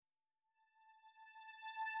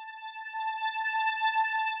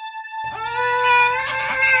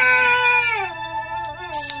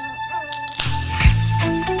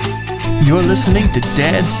You're listening to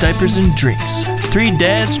Dads, Diapers, and Drinks. 3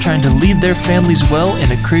 dads trying to lead their families well in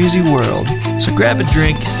a crazy world. So grab a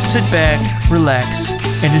drink, sit back, relax,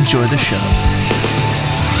 and enjoy the show.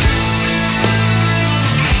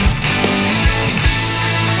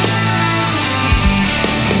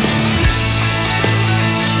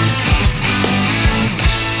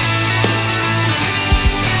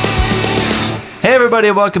 Hey everybody,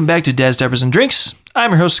 welcome back to Dads, Diapers, and Drinks.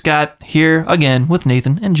 I'm your host, Scott, here again with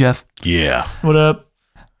Nathan and Jeff. Yeah. What up?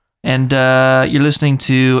 And you're listening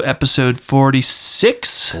to episode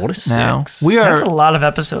 46. 46. Now. That's a lot of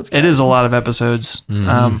episodes, guys. It is a lot of episodes.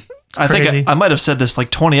 I think I might have said this like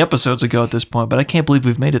 20 episodes ago at this point, but I can't believe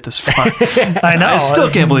we've made it this far. I know. I still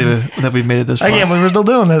can't believe it that we've made it this far. I can't believe we're still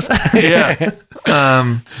doing this. Yeah.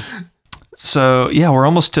 So, yeah, we're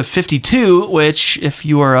almost to 52, which if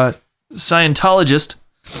you are a Scientologist,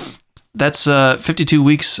 that's 52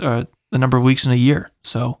 weeks, the number of weeks in a year.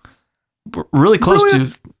 So we're really close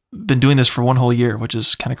to been doing this for one whole year, which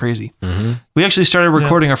is kind of crazy. Mm-hmm. We actually started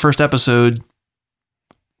recording our first episode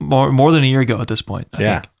more than a year ago at this point. I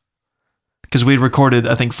think. Because we'd recorded,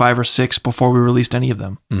 I think, 5 or 6 before we released any of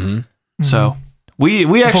them. Mm-hmm. So we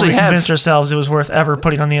actually convinced ourselves it was worth ever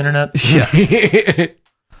putting on the internet. Yeah.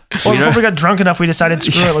 Well, before we got drunk enough, we decided,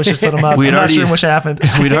 screw it, let's just put them up. I'm not sure what happened.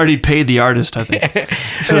 We'd already paid the artist, I think.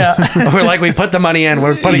 Yeah. We're like, we put the money in,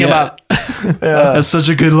 we're putting them up. That's such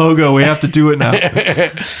a good logo. We have to do it now.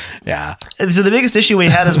 Yeah. So the biggest issue we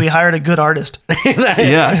had is we hired a good artist.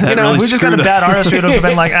 Yeah. You know, we just got a bad artist. We would have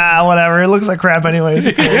been like, whatever. It looks like crap anyways.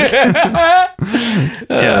 Yeah.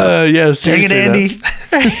 Dang it, Andy.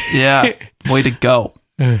 Yeah. Way to go.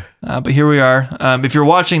 But here we are. If you're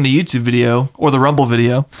watching the YouTube video or the Rumble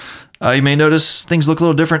video, you may notice things look a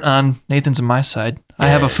little different on Nathan's and my side. I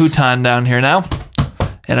have a futon down here now,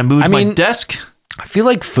 and I moved my desk. I feel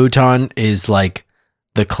like futon is like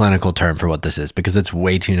the clinical term for what this is because it's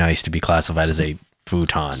way too nice to be classified as a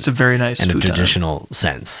futon. It's a very nice in a traditional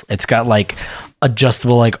sense. It's got like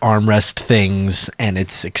adjustable like armrest things, and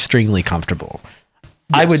it's extremely comfortable.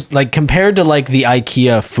 Yes. I would like compared to like the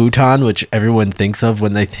IKEA futon, which everyone thinks of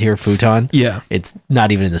when they hear futon. Yeah, it's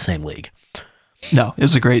not even in the same league. No,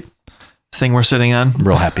 it's a great thing we're sitting on. I'm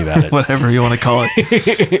real happy about it. Whatever you want to call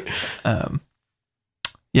it.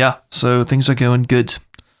 Yeah, so things are going good.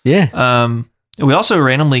 Yeah. We also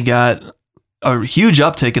randomly got a huge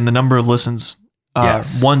uptick in the number of listens.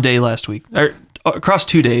 One day last week, or across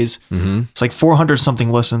 2 days. Mm-hmm. It's like 400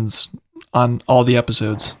 something listens on all the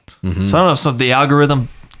episodes. Mm-hmm. So I don't know if the algorithm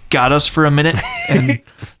got us for a minute and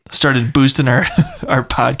started boosting our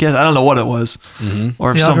podcast. I don't know what it was. Mm-hmm.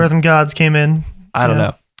 Or if the algorithm gods came in. I don't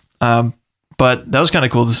know. But that was kind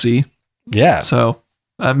of cool to see. Yeah. So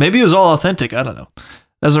maybe it was all authentic. I don't know.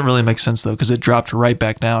 Doesn't really make sense though, because it dropped right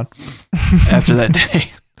back down after that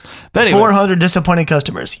day. But anyway. 400 disappointed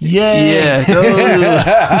customers. Yay! Yeah.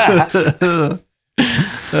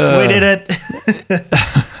 We did it.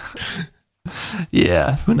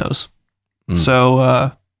 Yeah, who knows?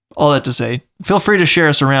 So, all that to say, feel free to share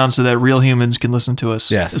us around so that real humans can listen to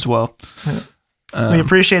us as well. We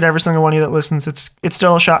appreciate every single one of you that listens. It's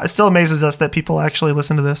still a shock. It still amazes us that people actually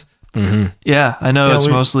listen to this. Mm-hmm. Yeah, I know it's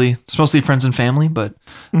mostly friends and family, but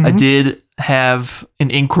I did have an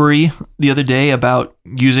inquiry the other day about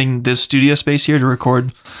using this studio space here to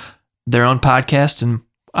record their own podcast, and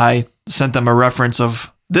I sent them a reference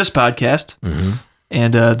of this podcast,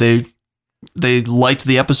 and they liked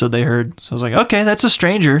the episode they heard. So I was like, okay, that's a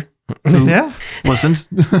stranger who listens.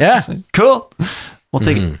 Yeah. Cool. We'll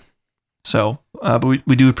take it. So, but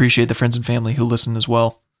we do appreciate the friends and family who listen as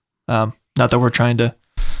well. Not that we're trying to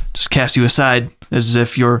just cast you aside as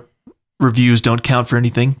if your reviews don't count for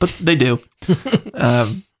anything, but they do.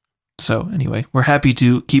 So anyway, we're happy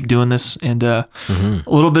to keep doing this, and a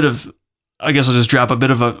little bit of, I guess I'll just drop a bit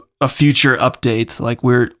of a future update. Like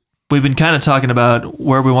we've been kind of talking about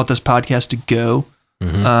where we want this podcast to go.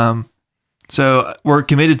 So we're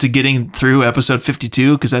committed to getting through episode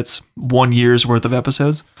 52 because that's 1 year's worth of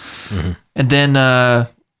episodes. And then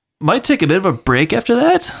might take a bit of a break after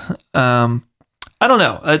that. I don't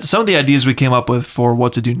know. Some of the ideas we came up with for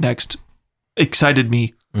what to do next excited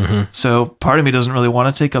me. So part of me doesn't really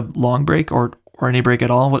want to take a long break or any break at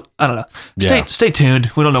all. I don't know. Stay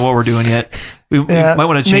tuned. We don't know what we're doing yet. We might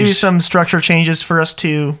want to change. Maybe some structure changes for us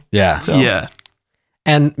too. Yeah. So. Yeah.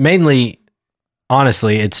 And mainly,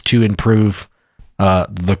 honestly, it's to improve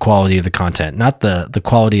the quality of the content. Not the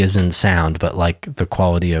quality as in sound, but like the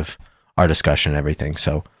quality of our discussion and everything.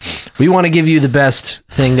 So we want to give you the best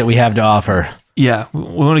thing that we have to offer. Yeah. We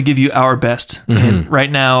want to give you our best. And right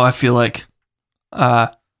now I feel like I'm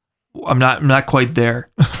not quite there.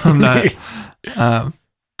 I'm not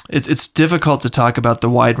it's difficult to talk about the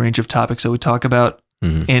wide range of topics that we talk about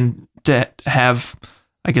and to have,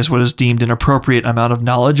 I guess, what is deemed an appropriate amount of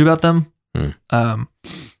knowledge about them,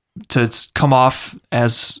 to come off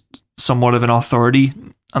as somewhat of an authority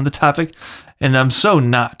on the topic. And I'm so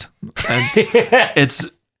not.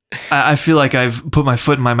 I feel like I've put my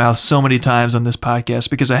foot in my mouth so many times on this podcast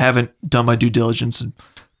because I haven't done my due diligence and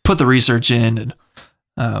put the research in. And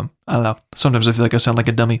I don't know. Sometimes I feel like I sound like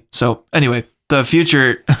a dummy. So anyway, the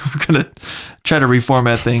future, we're going to try to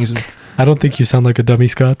reformat things. And I don't think you sound like a dummy,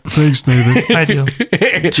 Scott. thanks, Nathan. I do.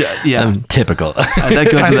 Yeah. Typical. That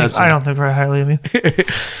goes without I saying. don't think very highly of you.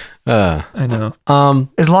 I know.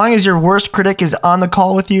 As long as your worst critic is on the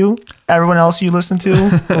call with you, everyone else you listen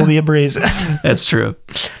to will be a breeze. That's true.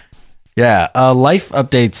 Yeah. Life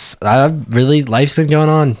updates. Life's been going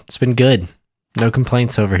on. It's been good. No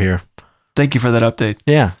complaints over here. Thank you for that update.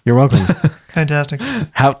 Yeah, you're welcome. Fantastic.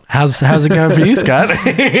 How's it going for you, Scott?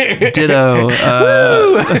 Ditto.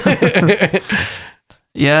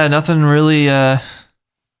 Yeah, nothing really.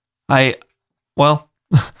 I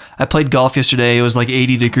played golf yesterday. It was like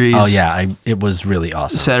 80 degrees. Oh yeah, it was really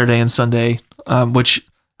awesome. Saturday and Sunday, which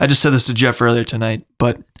I just said this to Jeff earlier tonight.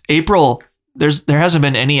 But April, there hasn't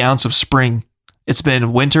been any ounce of spring. It's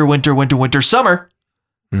been winter, summer,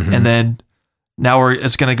 and then now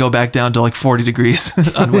it's going to go back down to like 40 degrees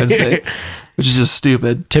on Wednesday, which is just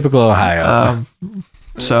stupid. Typical Ohio.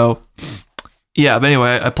 So yeah, but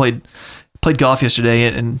anyway, I played golf yesterday,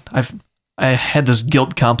 and I had this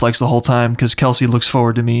guilt complex the whole time because Kelsey looks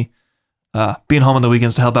forward to me being home on the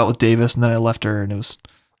weekends to help out with Davis, and then I left her, and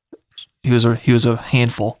he was a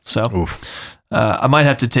handful. So I might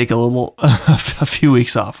have to take a few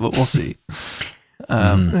weeks off, but we'll see.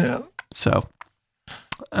 Yeah. So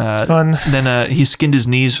It's fun. then he skinned his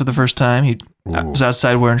knees for the first time. He was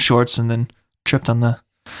outside wearing shorts and then tripped on the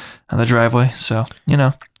driveway. So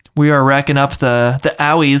we are racking up the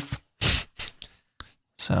owies.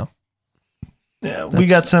 So. Yeah, we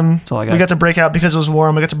got to break out because it was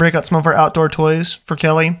warm. We got to break out some of our outdoor toys for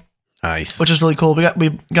Kelly. Nice. Which is really cool.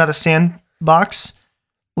 We got a sandbox,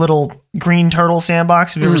 little green turtle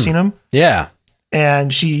sandbox. Have you ever seen them? Yeah.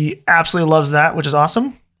 And she absolutely loves that, which is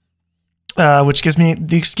awesome. Which gives me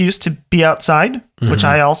the excuse to be outside, which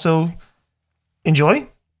I also enjoy.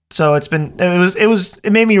 So it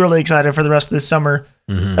made me really excited for the rest of this summer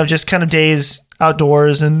of just kind of days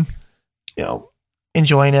outdoors and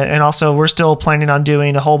enjoying it. And also we're still planning on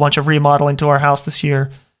doing a whole bunch of remodeling to our house this year.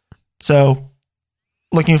 So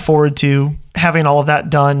looking forward to having all of that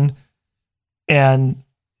done and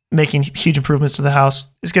making huge improvements to the house.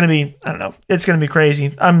 It's going to be, I don't know, it's going to be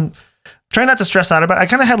crazy. I'm trying not to stress out about it. I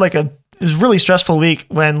kind of had it was a really stressful week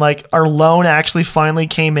when like our loan actually finally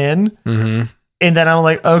came in. And then I'm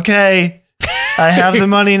like, okay, I have the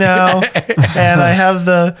money now and I have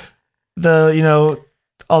the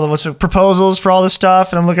all the proposals for all this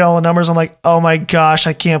stuff, and I'm looking at all the numbers. I'm like, oh my gosh,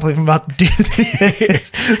 I can't believe I'm about to do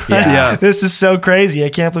this. This is so crazy. I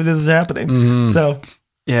can't believe this is happening. So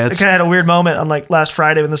yeah, I kind of had a weird moment on like last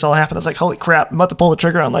Friday when this all happened. I was like, holy crap, I'm about to pull the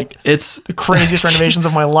trigger on like the craziest renovations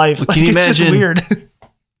of my life. Can you imagine? Just weird.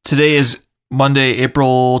 Today is Monday,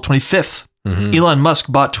 April 25th. Elon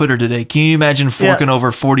Musk bought Twitter today. Can you imagine forking over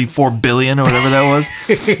 $44 billion or whatever that was?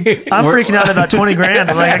 I'm freaking out about 20 grand.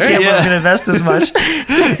 I'm like, I can't believe I'm going to invest this much.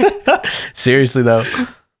 Seriously though,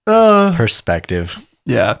 perspective.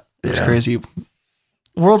 Yeah, it's crazy.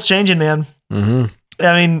 World's changing, man. I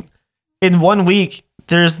mean, in 1 week,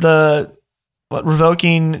 there's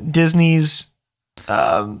revoking Disney's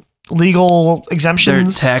legal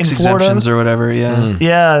exemptions, their tax in Florida. exemptions or whatever. Yeah,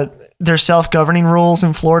 yeah. Their self-governing rules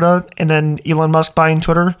in Florida, and then Elon Musk buying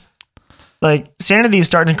Twitter. Like, sanity is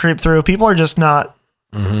starting to creep through. People are just not.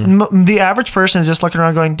 The average person is just looking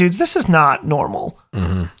around going, dudes, this is not normal.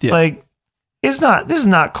 Yeah. Like, this is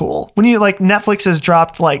not cool. When you like Netflix has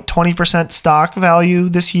dropped like 20% stock value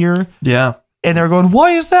this year. Yeah. And they're going,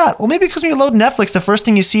 why is that? Well, maybe because when you load Netflix, the first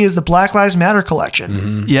thing you see is the Black Lives Matter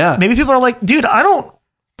collection. Yeah. Maybe people are like, dude,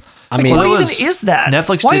 what even is that?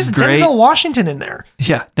 Netflix Why did is great. Denzel Washington in there?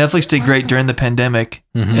 Yeah, Netflix did great during the pandemic,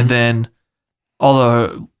 and then all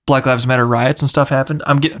the Black Lives Matter riots and stuff happened.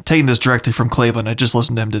 I'm taking this directly from Cleveland. I just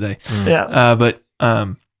listened to him today. Yeah. But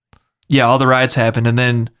all the riots happened, and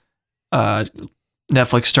then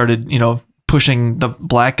Netflix started, pushing the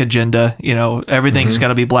black agenda. Everything's got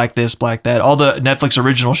to be black this, black that. All the Netflix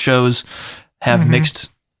original shows have mixed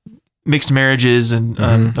marriages and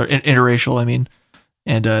or interracial. I mean.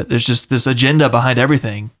 And there's just this agenda behind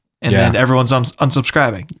everything, and then everyone's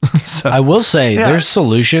unsubscribing. So I will say their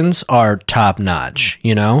solutions are top notch.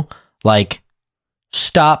 Like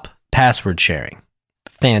stop password sharing,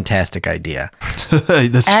 fantastic idea.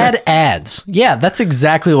 That's Add ads. Yeah, that's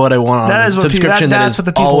exactly what I want on That a is what subscription people- that that's is what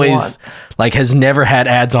the people always want. like has never had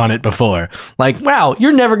ads on it before. Like, wow,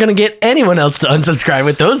 you're never gonna get anyone else to unsubscribe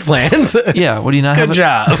with those plans. Yeah, what do you not have? Good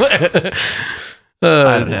job.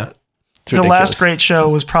 I don't know. The last great show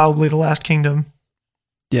was probably The Last Kingdom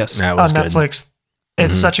Yes. That on was good. Netflix.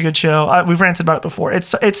 It's such a good show. We've ranted about it before.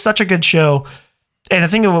 It's such a good show. And the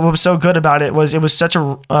thing that was so good about it was such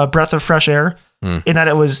a breath of fresh air in that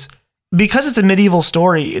it was, because it's a medieval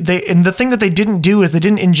story. And the thing that they didn't do is they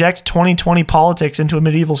didn't inject 2020 politics into a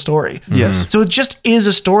medieval story. Yes. So it just is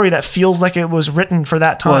a story that feels like it was written for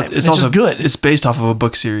that time. Well, it's also just good. It's based off of a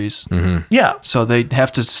book series, Yeah, so they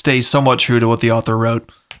have to stay somewhat true to what the author wrote.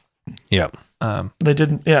 Yep. they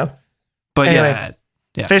didn't. Yeah. But Anyway.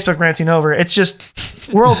 yeah, Facebook ranting over. It's just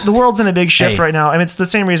the world's in a big shift Hey. right now. I mean, it's the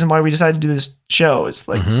same reason why we decided to do this show. It's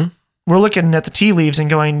like we're looking at the tea leaves and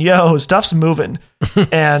going, "Yo, stuff's moving,"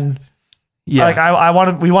 and yeah.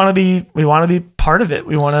 like we want to be part of it.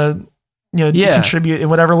 We want to contribute in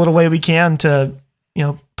whatever little way we can to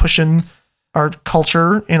pushing our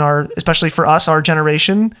culture in especially for us, our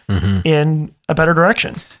generation, in a better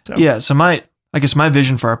direction. So Yeah, so I guess my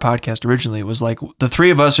vision for our podcast originally was like the three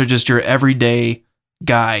of us are just your everyday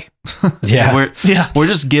guy. Yeah. We're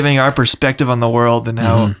just giving our perspective on the world and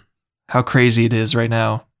how crazy it is right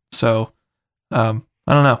now. So I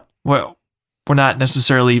don't know. Well, we're not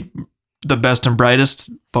necessarily the best and brightest,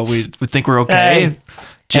 but we think we're okay. Hey.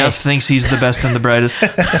 Jeff thinks he's the best and the brightest.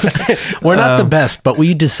 We're not the best, but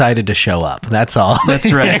we decided to show up. That's all. That's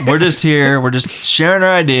right. We're just here. We're just sharing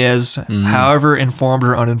our ideas, however informed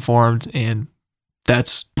or uninformed, and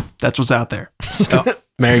that's what's out there. So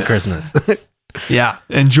Merry Christmas. yeah,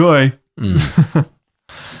 enjoy.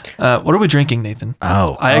 What are we drinking, Nathan?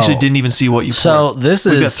 Oh, I actually didn't even see what you poured. So this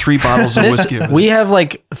We've got is 3 bottles of whiskey. over we have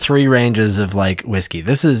like 3 ranges of like whiskey.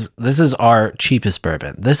 This is our cheapest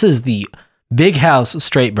bourbon. This is the Big House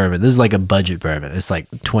straight bourbon. This is like a budget bourbon. It's like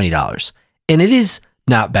 $20, and it is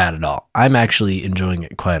not bad at all. I'm actually enjoying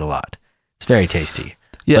it quite a lot. It's very tasty,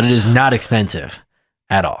 Yes. but it is not expensive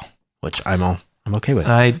at all, which I'm okay with.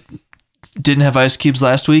 I didn't have ice cubes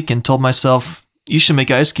last week and told myself you should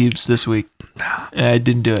make ice cubes this week. And I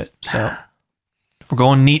didn't do it. So we're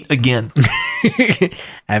going neat again.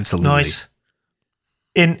 Absolutely. nice.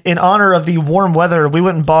 In honor of the warm weather, we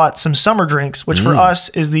went and bought some summer drinks, which for us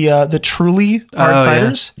is the Truly hard Oh, yeah.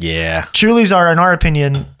 ciders. Yeah. Trulies are, in our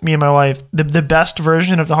opinion, me and my wife, the best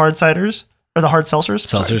version of the hard ciders or the hard seltzers.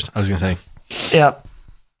 Seltzers, I was going to say. Yeah.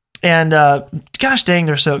 And gosh dang,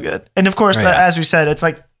 they're so good. And of course, Oh, yeah. as we said, it's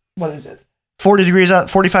like, what is it?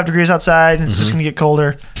 45 degrees outside, and it's just going to get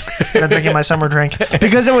colder. And I'm drinking my summer drink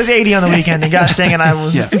because it was 80 on the weekend. And gosh dang it, I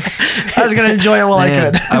was going to enjoy it while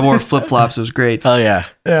Man, I could. I wore flip-flops. It was great. Oh, yeah.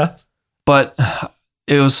 Yeah. But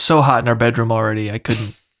it was so hot in our bedroom already. I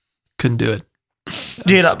couldn't do it.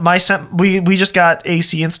 Dude, we just got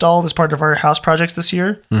AC installed as part of our house projects this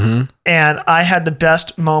year. Mm-hmm. And I had the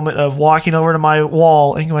best moment of walking over to my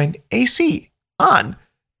wall and going, AC on.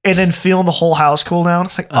 And then feeling the whole house cool down.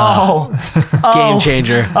 It's like, Game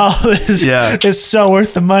changer. Oh, this is so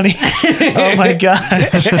worth the money. Oh my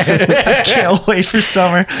gosh. I can't wait for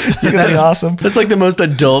summer. It's going to be awesome. That's like the most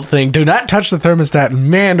adult thing. Do not touch the thermostat.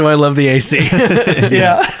 Man, do I love the AC.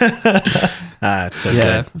 Yeah. It's so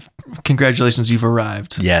Yeah. good. Congratulations, you've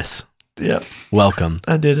arrived. Yes. Yeah. Welcome.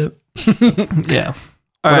 I did it. Yeah.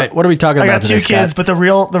 All right. What are we talking I about got 2 today, kids, Scott? but the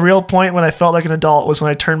real point when I felt like an adult was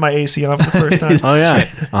when I turned my AC on for the first time. Oh, yeah.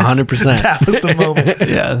 100%. That was the moment.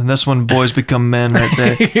 Yeah, and that's when boys become men right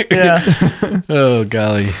there. Yeah. Oh,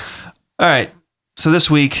 golly. All right. So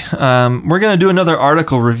this week, we're going to do another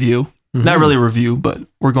article review. Not really a review, but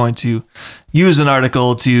we're going to use an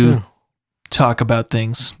article to talk about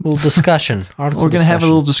things. A little discussion. We're going to have a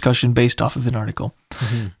little discussion based off of an article.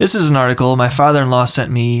 This is an article my father-in-law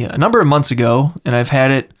sent me a number of months ago, and I've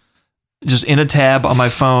had it just in a tab on my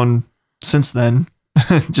phone since then.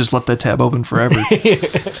 Just left that tab open forever.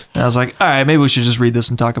 And I was like, all right, maybe we should just read this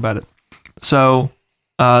and talk about it. So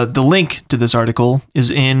the link to this article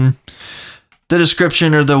is in the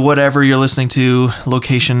description or the whatever you're listening to,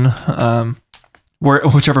 location,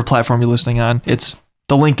 whichever platform you're listening on.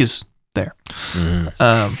 The link is there.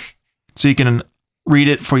 So you can read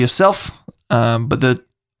it for yourself. But the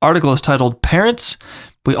article is titled Parents,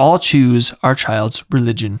 We All Choose Our Child's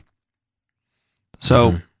Religion.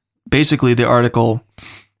 So basically the article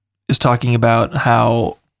is talking about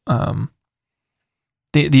how the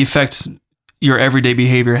effects your everyday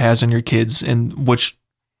behavior has on your kids and which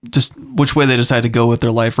way they decide to go with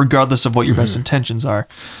their life, regardless of what your best intentions are.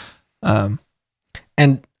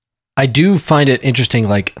 And I do find it interesting,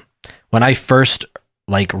 like when I first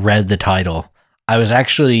like read the title, I was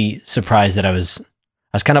actually surprised that I was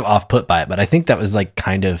kind of off put by it, but I think that was like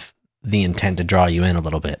kind of the intent to draw you in a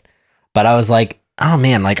little bit. But I was like, oh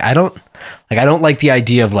man, like I don't like the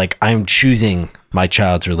idea of like I'm choosing my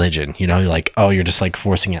child's religion, you know, like, oh, you're just like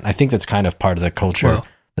forcing it. I think that's kind of part of the culture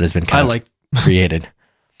that has been kind of created.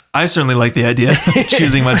 I certainly like the idea of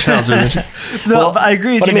choosing my child's religion. No, but I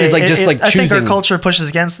agree with you. I mean, it's like just like I choosing. think our culture pushes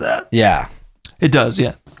against that. Yeah. It does,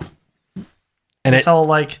 yeah. And it's all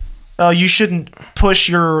like, oh, you shouldn't push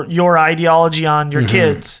your ideology on your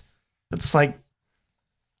kids. It's like,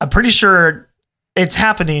 I'm pretty sure it's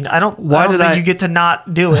happening. I don't think you get to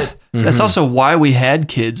not do it. That's also why we had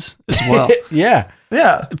kids as well. Yeah.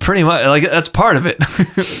 Yeah. Pretty much. Like, that's part of it.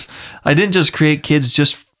 I didn't just create kids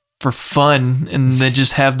just for fun and then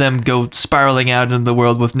just have them go spiraling out into the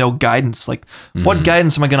world with no guidance. Like, what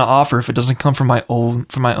guidance am I going to offer if it doesn't come from my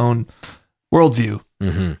own worldview?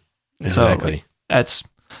 Exactly. So, like,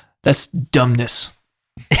 that's dumbness.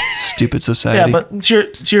 Stupid society. Yeah, but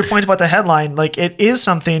to your point about the headline, like it is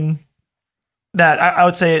something that I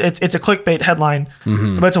would say it's a clickbait headline,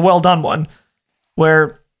 but it's a well done one.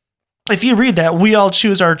 Where if you read that, we all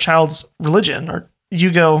choose our child's religion, or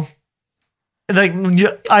you go, like,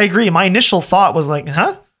 I agree. My initial thought was like,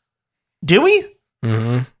 huh? Do we?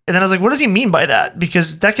 And then I was like, what does he mean by that?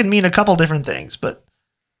 Because that can mean a couple different things. But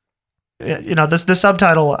you know, this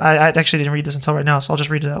subtitle, I actually didn't read this until right now, so I'll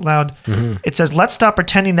just read it out loud. It says, let's stop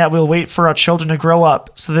pretending that we'll wait for our children to grow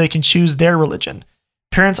up so they can choose their religion.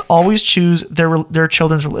 Parents always choose their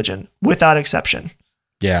children's religion without exception.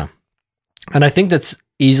 Yeah. And I think that's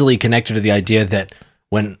easily connected to the idea that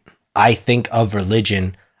when I think of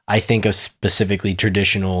religion, I think of specifically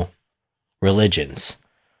traditional religions,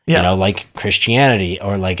 you know, like Christianity,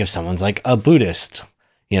 or like if someone's like a Buddhist,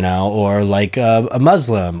 you know, or like a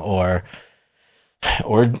Muslim, or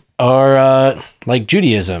like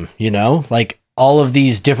Judaism, you know, like all of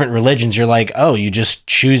these different religions, you're like, oh, you just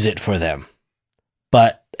choose it for them.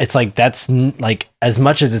 But it's like, that's like, as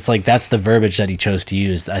much as it's like, that's the verbiage that he chose to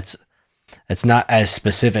use. It's not as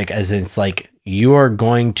specific as it's like, you're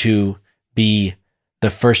going to be the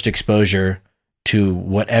first exposure to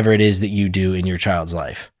whatever it is that you do in your child's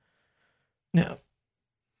life. Yeah.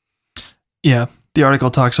 Yeah. The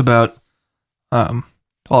article talks about,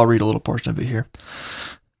 I'll read a little portion of it here.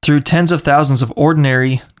 Through tens of thousands of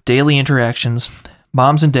ordinary daily interactions,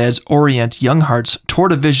 moms and dads orient young hearts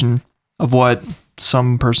toward a vision of what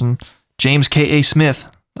some person, James K.A.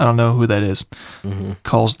 Smith, I don't know who that is,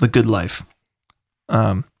 calls the good life.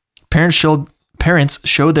 Parents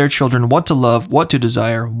show their children what to love, what to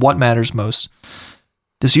desire, what matters most.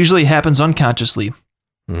 This usually happens unconsciously.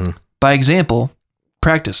 By example,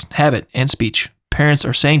 practice, habit, and speech. Parents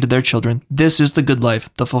are saying to their children, this is the good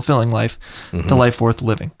life, the fulfilling life, the life worth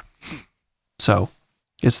living. So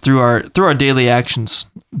it's through our daily actions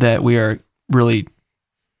that we are really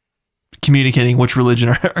communicating which religion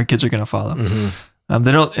our kids are going to follow.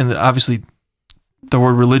 They don't, and obviously the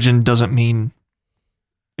word religion doesn't mean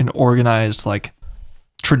an organized, like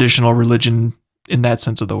traditional religion in that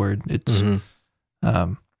sense of the word. It's,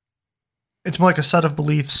 it's more like a set of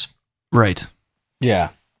beliefs. Right. Yeah.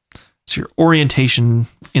 It's your orientation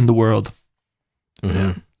in the world.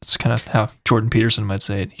 Yeah. It's kind of how Jordan Peterson might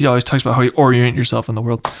say it. He always talks about how you orient yourself in the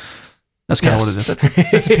world. That's kind of what it is. That's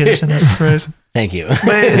a Peterson-esque phrase. Thank you.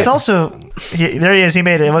 But it's also, there he is. He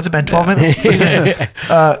made it. What's it been? 12 minutes?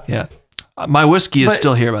 Yeah. My whiskey is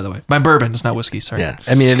still here, by the way. My bourbon is not whiskey. Sorry. Yeah.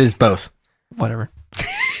 I mean, it is both. Whatever.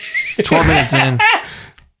 12 minutes in.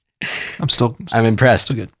 I'm impressed.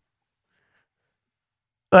 Still good.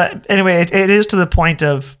 But anyway, it is to the point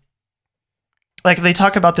of, like, they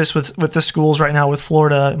talk about this with the schools right now with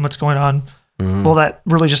Florida and what's going on. Well, that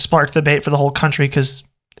really just sparked debate for the whole country because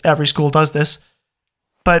every school does this.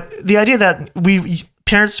 But the idea that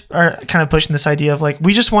parents are kind of pushing this idea of like,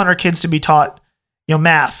 we just want our kids to be taught, you know,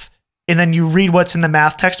 math. And then you read what's in the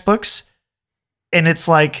math textbooks and it's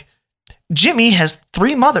like, Jimmy has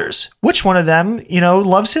 3 mothers. Which one of them, you know,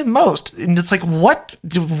 loves him most? And it's like, what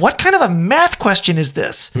kind of a math question is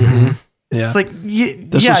this? Yeah. It's like,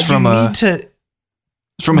 This was from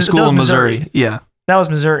from a school in Missouri. Yeah. That was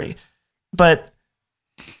Missouri. But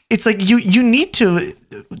it's like, you need to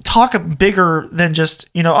talk bigger than just,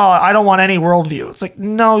 you know, oh, I don't want any worldview. It's like,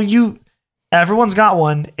 no, everyone's got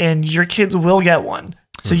one and your kids will get one.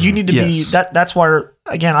 So you need to be that's why,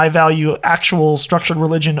 again, I value actual structured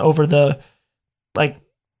religion over the like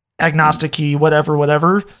agnostic-y, whatever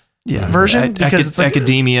version. Because it's like,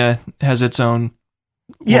 academia has its own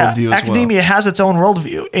worldview as academia has its own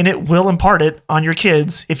worldview and it will impart it on your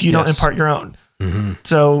kids if you don't impart your own.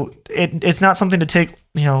 So it's not something to take,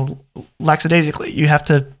 lackadaisically. You have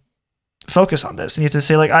to focus on this, and you have to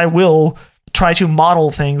say, like, I will try to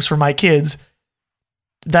model things for my kids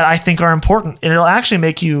that I think are important, and it'll actually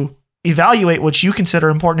make you evaluate what you consider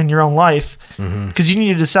important in your own life, because you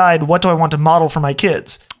need to decide, what do I want to model for my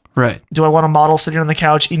kids? Right. Do I want to model sitting on the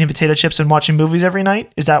couch eating potato chips and watching movies every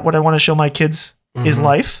night? Is that what I want to show my kids is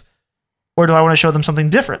life? Or do I want to show them something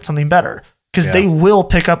different, something better? Because they will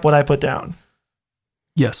pick up what I put down.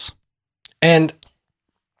 Yes. And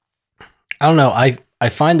I don't know. I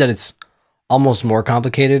find that it's almost more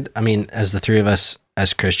complicated. I mean, as the three of us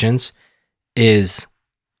as Christians is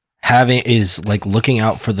like looking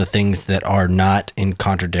out for the things that are not in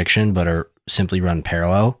contradiction, but are simply run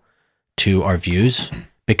parallel to our views.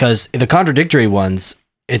 Because the contradictory ones,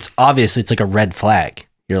 it's like a red flag.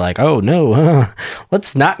 You're like, oh no,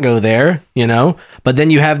 let's not go there, But then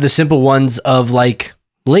you have the simple ones of like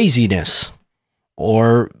laziness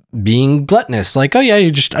or being gluttonous. Like, oh yeah, I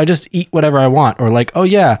just eat whatever I want. Or like, oh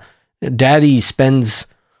yeah, daddy spends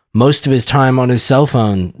most of his time on his cell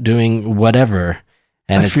phone doing whatever.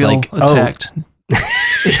 And it's feel like, attacked.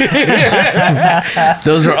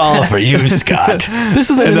 Those are all for you, Scott. This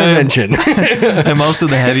is an intervention. I'm also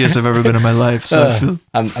the heaviest I've ever been in my life, so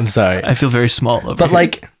I'm sorry. I feel very small over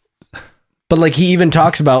here. But like he even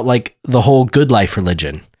talks about like the whole good life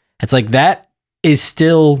religion. It's like that is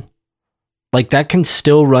still like that can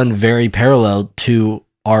still run very parallel to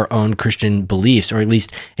our own Christian beliefs, or at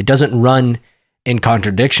least it doesn't run in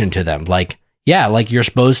contradiction to them. Like, yeah, like you're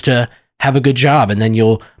supposed to have a good job and then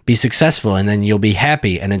you'll be successful and then you'll be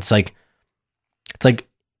happy. And it's like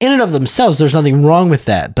in and of themselves, there's nothing wrong with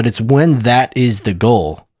that, but it's when that is the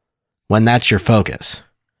goal, when that's your focus.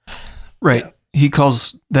 Right. Yeah. He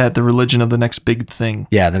calls that the religion of the next big thing.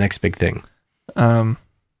 Yeah. The next big thing.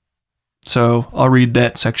 So I'll read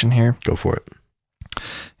that section here. Go for it.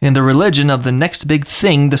 In the religion of the next big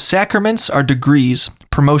thing, the sacraments are degrees,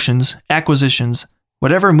 promotions, acquisitions,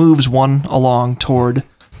 whatever moves one along toward,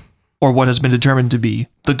 or what has been determined to be,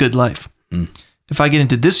 the good life. If I get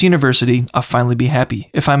into this university, I'll finally be happy.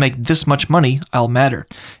 If I make this much money, I'll matter.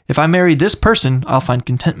 If I marry this person, I'll find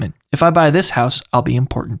contentment. If I buy this house, I'll be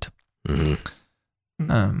important.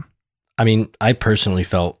 I mean, I personally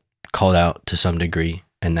felt called out to some degree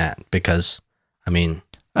in that because, I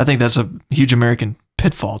think that's a huge American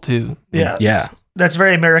pitfall too. Yeah. That's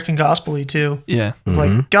very American gospel-y too. Yeah. It's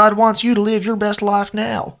like, God wants you to live your best life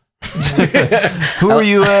now. Who are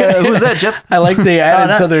you? Who was that, Jeff? I like the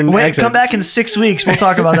added Southern accent. Come back in 6 weeks. We'll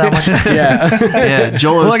talk about that one. Yeah,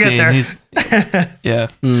 Joel We'll get Osteen.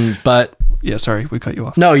 there. But yeah, sorry, we cut you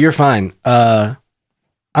off. No, you're fine. I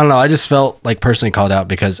don't know. I just felt like personally called out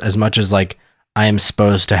because as much as like I am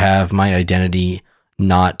supposed to have my identity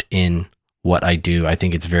not in what I do, I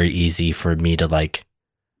think it's very easy for me to like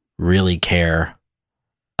really care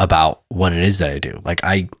about what it is that I do. Like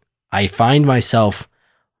I find myself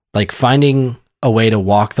like finding a way to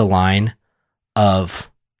walk the line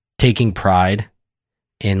of taking pride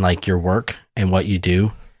in like your work and what you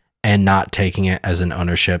do and not taking it as an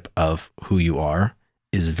ownership of who you are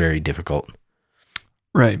is very difficult.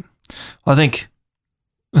 Right. Well, I think,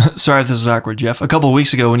 sorry if this is awkward, Jeff. A couple of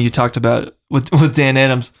weeks ago when you talked about, with Dan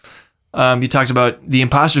Adams, you talked about the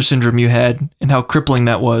imposter syndrome you had and how crippling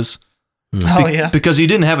that was. Oh, yeah. Because you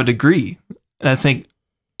didn't have a degree. And I think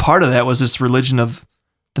part of that was this religion of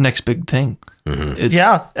the next big thing.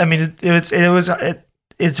 Yeah. I mean,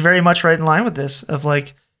 it's very much right in line with this of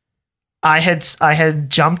like, I had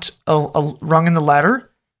jumped a rung in the ladder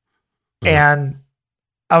and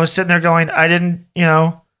I was sitting there going, I didn't,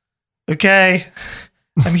 okay,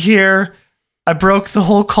 I'm here. I broke the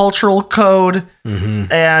whole cultural code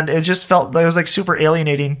and it just felt like it was like super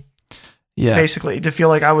alienating. Yeah. Basically to feel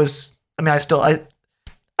like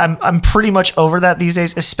I'm pretty much over that these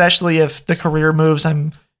days, especially if the career moves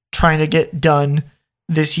I'm trying to get done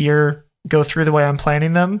this year go through the way I'm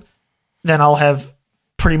planning them, then I'll have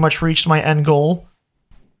pretty much reached my end goal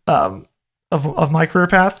of my career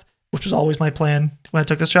path, which was always my plan when I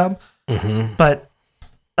took this job. But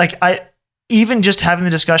like even just having the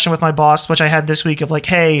discussion with my boss, which I had this week of like,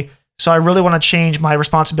 hey, so I really want to change my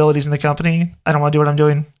responsibilities in the company. I don't want to do what I'm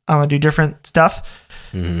doing. I want to do different stuff.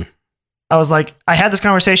 I was like, I had this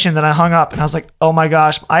conversation, then I hung up and I was like, oh my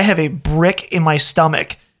gosh, I have a brick in my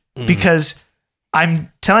stomach because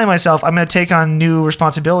I'm telling myself I'm going to take on new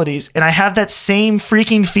responsibilities. And I have that same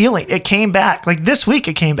freaking feeling. It came back like this week.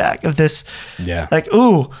 It came back of this. Yeah. Like,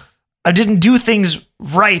 ooh, I didn't do things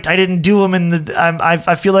right. I didn't do them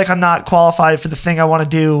I feel like I'm not qualified for the thing I want to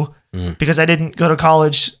do because I didn't go to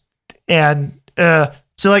college. And so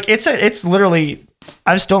like, it's literally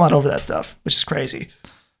I'm still not over that stuff, which is crazy.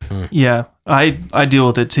 Yeah, I deal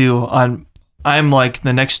with it too. I'm like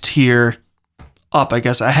the next tier up, I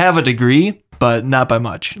guess. I have a degree, but not by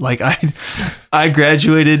much. Like I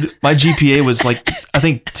graduated. My GPA was like I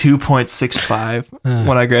think 2.65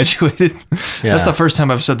 when I graduated. Yeah. That's the first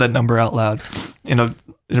time I've said that number out loud in a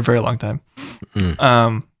very long time.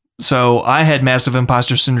 So I had massive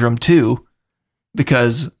imposter syndrome too,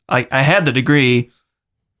 because I had the degree,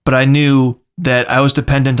 but I knew that I was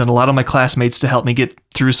dependent on a lot of my classmates to help me get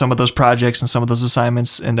through some of those projects and some of those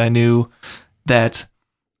assignments. And I knew that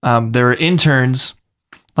there are interns,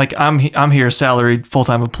 like I'm here a salaried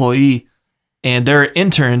full-time employee, and there are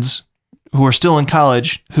interns who are still in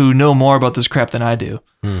college who know more about this crap than I do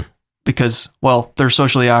because, well, they're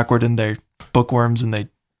socially awkward and they're bookworms, and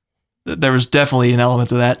there was definitely an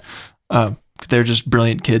element of that. They're just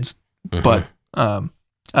brilliant kids, but I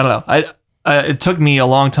don't know. It took me a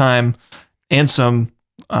long time and some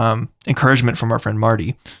encouragement from our friend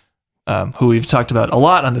Marty, who we've talked about a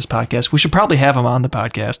lot on this podcast. We should probably have him on the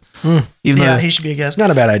podcast. Even though He should be a guest.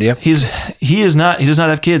 Not a bad idea. he does not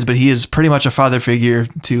have kids, but he is pretty much a father figure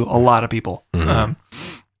to a lot of people.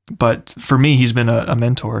 But for me, he's been a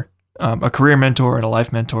mentor, a career mentor and a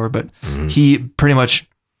life mentor. But he pretty much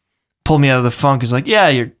pulled me out of the funk. He's like, yeah,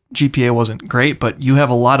 your GPA wasn't great, but you have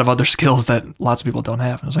a lot of other skills that lots of people don't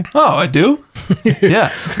have. And I was like, oh, I do? Yeah.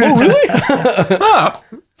 Oh, really? Oh.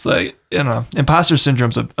 It's like, imposter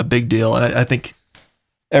syndrome's a big deal. And I think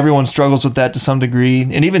everyone struggles with that to some degree.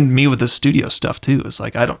 And even me with the studio stuff too. It's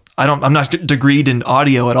like, I'm not degreed in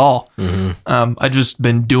audio at all. I've just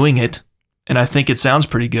been doing it, and I think it sounds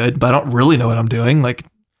pretty good, but I don't really know what I'm doing. Like,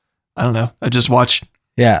 I don't know. I just watch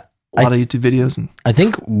a lot of YouTube videos. And I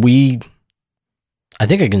think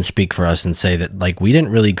I can speak for us and say that like we didn't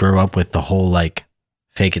really grow up with the whole like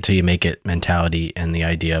fake it till you make it mentality and the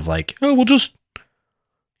idea of like, oh, we'll just,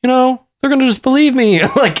 they're going to just believe me.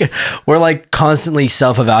 Like we're like constantly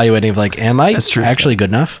self-evaluating of like, am I actually good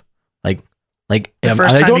enough? Like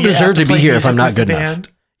I don't deserve to be here if I'm not good enough.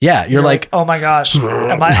 Yeah. You're like, oh my gosh,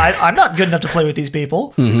 I'm not good enough to play with these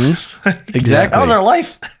people. Exactly. That was our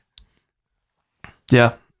life.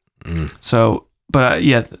 Yeah. So, but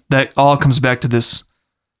that all comes back to this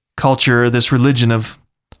culture, this religion of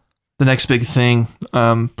the next big thing,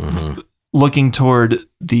 looking toward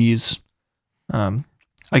these,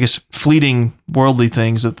 I guess, fleeting worldly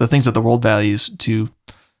things, the things that the world values, to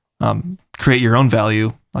create your own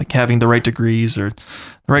value, like having the right degrees or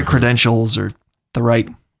the right credentials or the right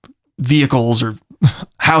vehicles or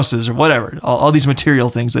houses or whatever, all these material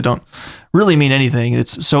things that don't really mean anything.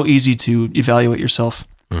 It's so easy to evaluate yourself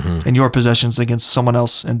and your possessions against someone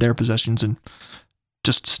else and their possessions, and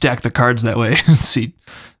just stack the cards that way and see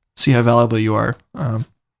how valuable you are.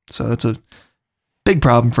 So that's a big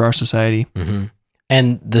problem for our society.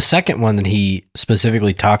 And the second one that he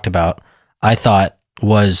specifically talked about, I thought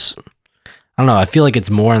was, I don't know, I feel like it's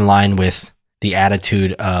more in line with the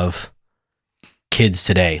attitude of kids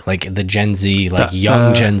today, like the Gen Z, like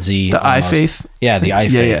young Gen Z. The iFaith? Yeah, the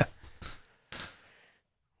iFaith. Yeah.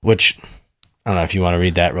 Which, I don't know if you want to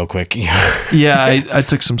read that real quick. Yeah, I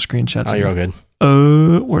took some screenshots. Oh, you're all good.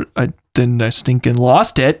 I stinking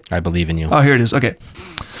lost it. I believe in you. Oh, here it is. Okay.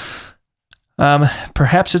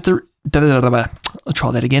 Perhaps it's the... I'll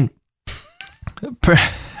try that again.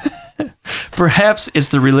 Perhaps it's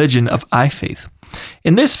the religion of iFaith.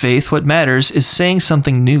 In this faith, what matters is saying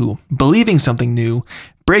something new, believing something new,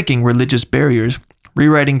 breaking religious barriers,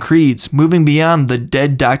 rewriting creeds, moving beyond the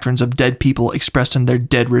dead doctrines of dead people expressed in their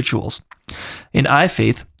dead rituals. In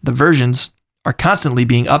iFaith, the versions are constantly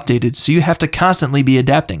being updated, so you have to constantly be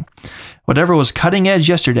adapting. Whatever was cutting edge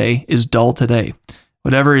yesterday is dull today.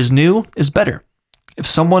 Whatever is new is better. If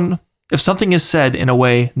something is said in a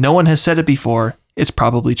way no one has said it before, it's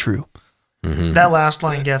probably true. That last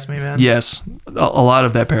line gets me, man. Yes, a lot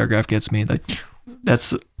of that paragraph gets me.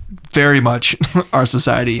 That's very much our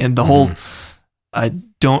society, and the whole. I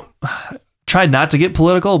try not to get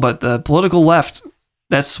political, but the political left,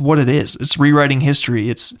 that's what it is. It's rewriting history.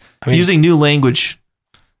 It's using new language.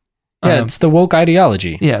 Yeah, it's the woke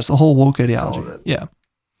ideology. Yeah, it's the whole woke ideology. Yeah.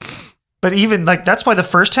 But even like that's why the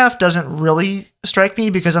first half doesn't really strike me,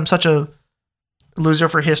 because I'm such a loser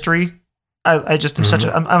for history. I just am such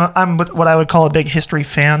a I'm what I would call a big history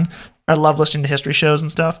fan. I love listening to history shows and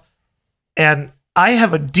stuff. And I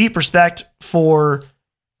have a deep respect for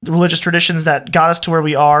the religious traditions that got us to where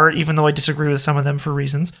we are, even though I disagree with some of them for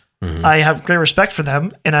reasons. I have great respect for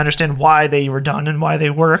them, and I understand why they were done and why they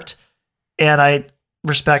worked. And I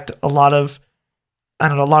respect a lot of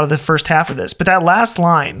the first half of this. But that last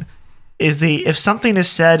line is if something is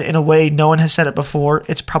said in a way no one has said it before,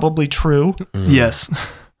 it's probably true.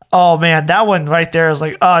 Yes. Oh man, that one right there is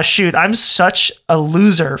like, oh shoot, I'm such a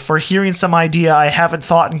loser for hearing some idea I haven't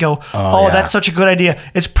thought and go, oh, that's such a good idea.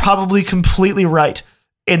 It's probably completely right.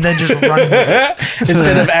 And then just run with it.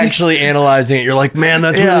 Instead of actually analyzing it, you're like, man,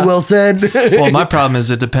 that's really well said. Well, my problem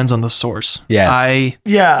is it depends on the source. Yes. I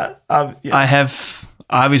have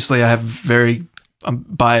I'm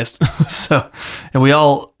biased. So, and we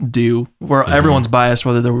all do, where everyone's biased,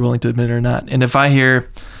 whether they're willing to admit it or not. And if I hear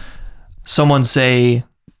someone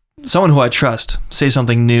who I trust say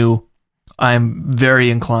something new, I'm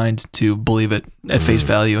very inclined to believe it at face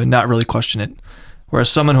value and not really question it. Whereas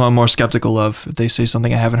someone who I'm more skeptical of, if they say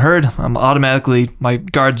something I haven't heard, my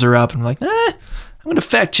guards are up and I'm like, I'm going to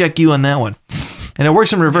fact check you on that one. And it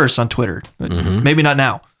works in reverse on Twitter. Maybe not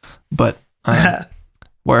now, but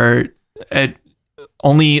where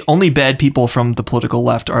only bad people from the political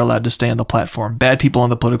left are allowed to stay on the platform. Bad people on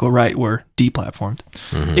the political right were deplatformed,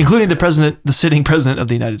 including the sitting president of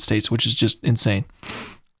the United States, which is just insane.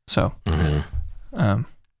 So,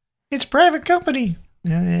 it's a private company.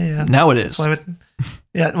 Yeah. Now it is. Well,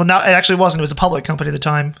 now it actually wasn't. It was a public company at the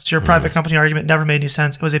time. So your private company argument never made any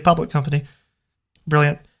sense. It was a public company.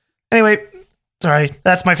 Brilliant. Anyway, sorry.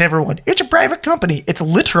 That's my favorite one. It's a private company. It's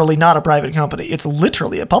literally not a private company. It's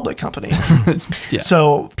literally a public company. Yeah.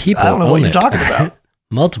 So people I don't know what you're talking about.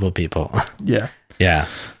 Multiple people. Yeah. Yeah.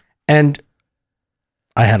 And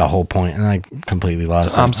I had a whole point and I completely lost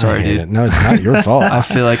it. I'm sorry, dude. No, it's not your fault. I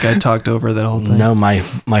feel like I talked over that whole thing. No, my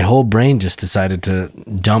whole brain just decided to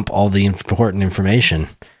dump all the important information.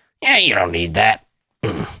 Yeah, you don't need that.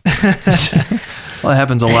 Well, it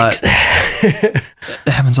happens a lot. It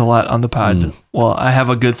happens a lot on the pod. Well, I have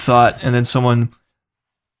a good thought and then someone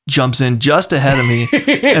jumps in just ahead of me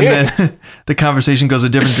and then the conversation goes a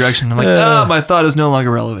different direction. I'm like, my thought is no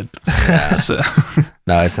longer relevant. So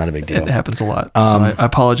no, it's not a big deal. It happens a lot. So I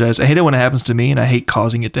apologize. I hate it when it happens to me and I hate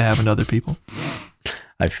causing it to happen to other people.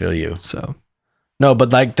 I feel you. So no,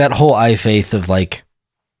 but like that whole faith of like,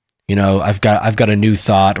 I've got a new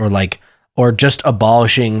thought or just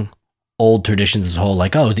abolishing old traditions as a whole,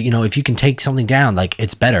 like, if you can take something down, like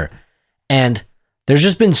it's better. And there's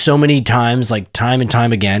just been so many times, like time and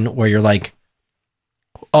time again, where you're like,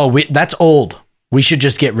 that's old. We should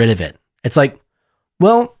just get rid of it. It's like,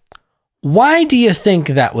 well, why do you think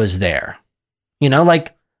that was there?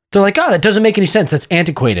 Like they're like, that doesn't make any sense. That's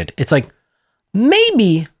antiquated. It's like,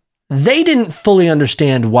 maybe they didn't fully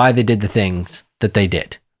understand why they did the things that they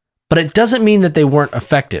did, but it doesn't mean that they weren't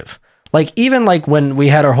effective. Like even like when we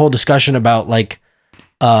had our whole discussion about like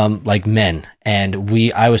men and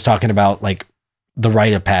I was talking about like the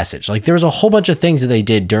rite of passage. Like there was a whole bunch of things that they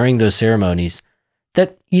did during those ceremonies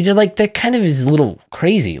that you did, like that kind of is a little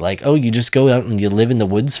crazy. Like, you just go out and you live in the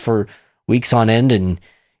woods for weeks on end and,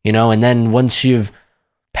 and then once you've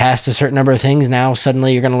passed a certain number of things, now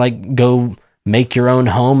suddenly you're going to like go make your own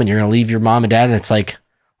home and you're going to leave your mom and dad. And it's like,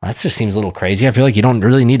 that just seems a little crazy. I feel like you don't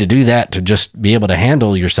really need to do that to just be able to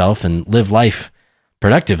handle yourself and live life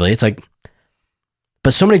productively. It's like,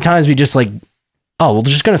 but so many times we just like, we're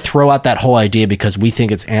just going to throw out that whole idea because we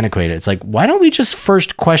think it's antiquated. It's like, why don't we just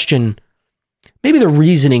first question maybe the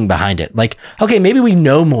reasoning behind it? Like, okay, maybe we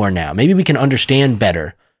know more now. Maybe we can understand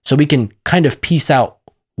better so we can kind of piece out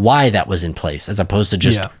why that was in place as opposed to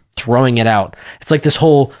just throwing it out. It's like this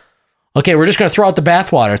whole, okay, we're just going to throw out the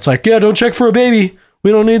bathwater. It's like, don't check for a baby.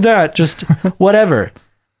 We don't need that. Just whatever.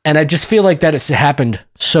 And I just feel like that has happened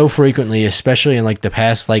so frequently, especially in like the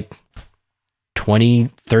past like 20,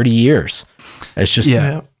 30 years. It's just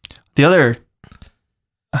The other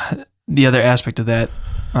aspect of that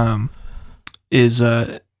is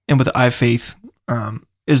and with iFaith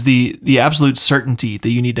is the absolute certainty that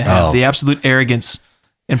you need to have, the absolute arrogance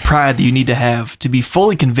and pride that you need to have to be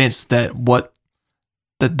fully convinced that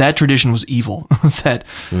that tradition was evil, that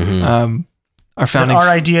our founding our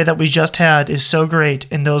idea that we just had is so great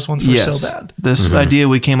and those ones were so bad. This idea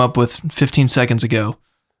we came up with 15 seconds ago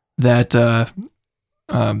that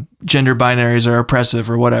gender binaries are oppressive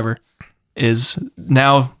or whatever is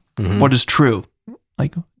now what is true.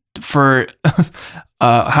 Like for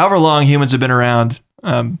however long humans have been around,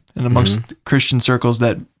 and amongst Christian circles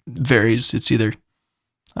that varies. It's either,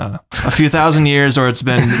 I don't know, a few thousand years or it's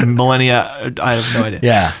been millennia. I have no idea.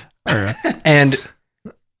 Yeah. And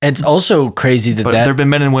it's also crazy that there have been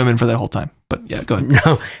men and women for that whole time. But yeah, go ahead.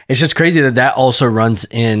 No, it's just crazy that also runs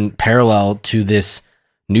in parallel to this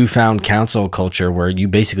newfound council culture where you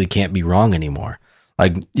basically can't be wrong anymore.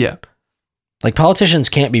 Like politicians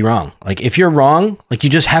can't be wrong. Like if you're wrong, like you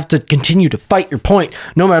just have to continue to fight your point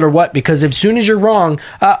no matter what, because as soon as you're wrong,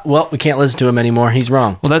 we can't listen to him anymore. He's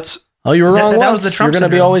wrong. Well, that's Oh, you were wrong that once. was the Trump You're going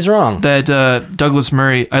to be syndrome. always wrong. That Douglas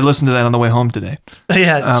Murray, I listened to that on the way home today.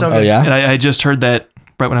 Yeah, it's so Oh, good. yeah? And I just heard that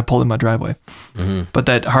right when I pulled in my driveway. Mm-hmm. But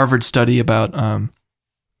that Harvard study about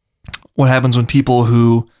what happens when people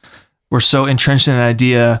who were so entrenched in an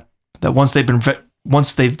idea that once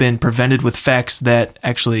they've been prevented with facts that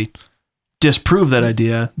actually disprove that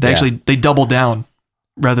idea, they double down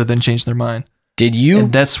rather than change their mind. Did you?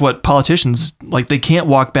 And that's what politicians like. They can't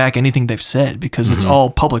walk back anything they've said because it's all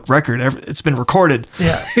public record. It's been recorded.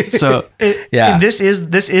 Yeah. So And this is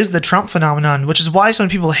the Trump phenomenon, which is why so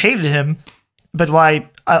many people hated him, but why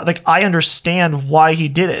I understand why he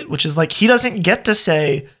did it, which is like he doesn't get to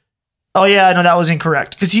say, "Oh yeah, no, that was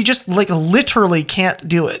incorrect," because he just like literally can't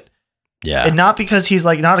do it. Yeah. And not because he's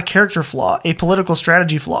like not a character flaw, a political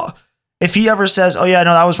strategy flaw. If he ever says, "Oh yeah,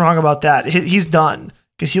 no, I was wrong about that," he's done.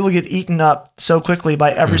 Because he will get eaten up so quickly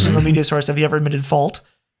by every single media source if he ever admitted fault.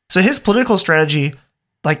 So his political strategy,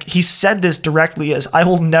 like he said this directly, is I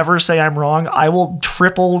will never say I'm wrong. I will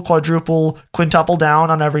triple, quadruple, quintuple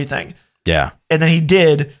down on everything. Yeah. And then he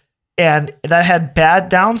did. And that had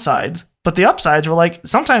bad downsides. But the upsides were like,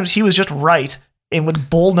 sometimes he was just right and would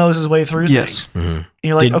bullnose his way through yes, things. And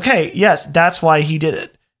you're like, okay, yes, that's why he did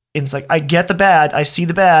it. And it's like, I get the bad. I see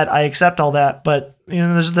the bad. I accept all that. But you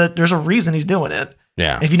know, there's a reason he's doing it.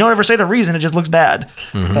 Yeah. If you don't ever say the reason, it just looks bad.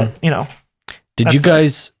 But you know, Did that's you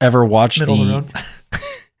guys ever watch middle of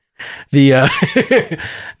the road.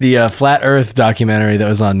 the Flat Earth documentary that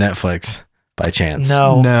was on Netflix by chance?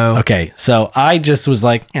 no. Okay, so I just was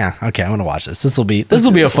like, yeah, okay, I want to watch this. This will be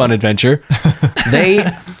a fun adventure. They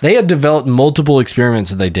had developed multiple experiments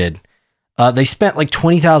that they did. They spent like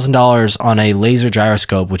 $20,000 on a laser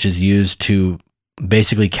gyroscope, which is used to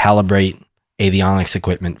basically calibrate avionics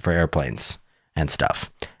equipment for airplanes and stuff.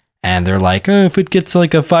 And they're like, if it gets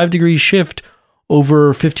like a 5-degree shift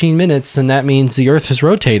over 15 minutes, then that means the Earth has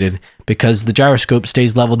rotated because the gyroscope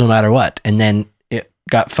stays level no matter what. And then it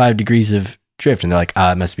got 5 degrees of drift, and they're like,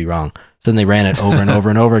 it must be wrong. So then they ran it over and over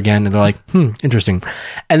and over again, and they're like, interesting.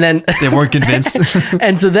 And then They weren't convinced.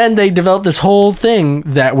 and so then they developed this whole thing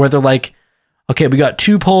where they're like, okay, we got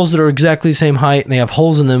 2 poles that are exactly the same height, and they have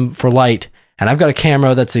holes in them for light. And I've got a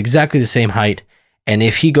camera that's exactly the same height. And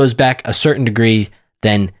if he goes back a certain degree,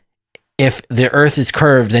 then if the Earth is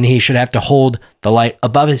curved, then he should have to hold the light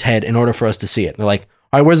above his head in order for us to see it. And they're like,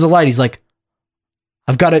 all right, where's the light? He's like,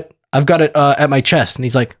 I've got it at my chest. And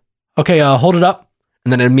he's like, okay, hold it up.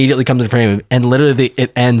 And then it immediately comes in frame of him. And literally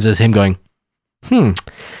it ends as him going,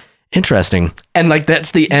 interesting. And like,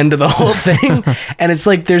 that's the end of the whole thing. And it's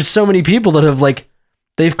like, there's so many people that have like,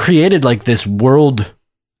 they've created like this world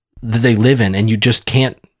that they live in, and you just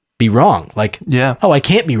can't be wrong. Like, Yeah. I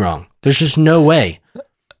can't be wrong. There's just no way.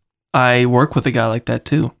 I work with a guy like that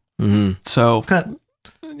too. Mm-hmm. So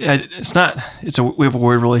we have a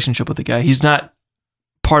weird relationship with the guy. He's not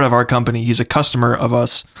part of our company. He's a customer of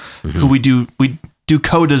us who we do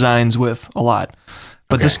co-designs with a lot.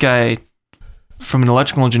 But this guy, from an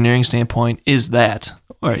electrical engineering standpoint, is that.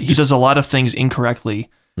 All right, he does a lot of things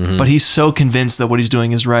incorrectly, but he's so convinced that what he's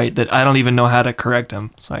doing is right that I don't even know how to correct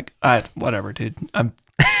him. It's like, whatever, dude.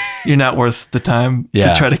 You're not worth the time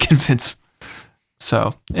to try to convince.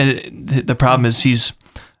 So, and the problem is he's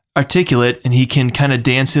articulate and he can kind of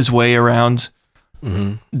dance his way around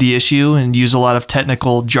the issue and use a lot of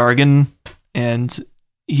technical jargon, and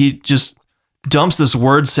he just dumps this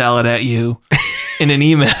word salad at you in an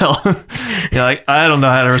email. You're like, I don't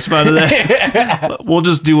know how to respond to that. We'll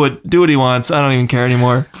just do what he wants. I don't even care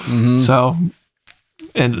anymore. So,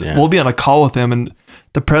 and we'll be on a call with him, and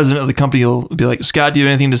the president of the company will be like, Scott, do you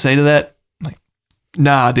have anything to say to that? I'm like,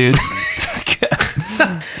 nah, dude.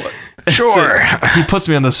 Sure. So he puts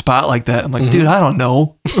me on the spot like that. I'm like, dude, I don't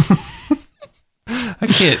know. I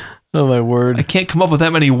can't. Oh my word. I can't come up with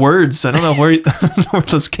that many words. I don't know where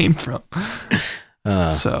those came from.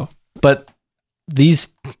 But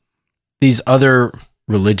these other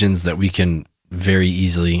religions that we can very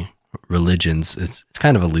easily it's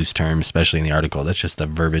kind of a loose term, especially in the article. That's just the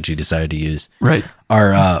verbiage you decided to use. Right.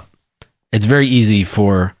 It's very easy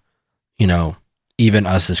for, even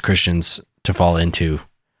us as Christians to fall into,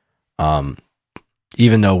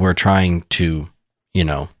 even though we're trying to,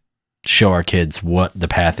 show our kids what the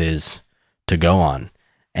path is to go on.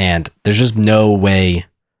 And there's just no way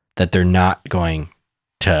that they're not going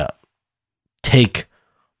to take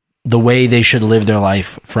the way they should live their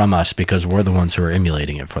life from us, because we're the ones who are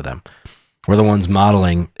emulating it for them. We're the ones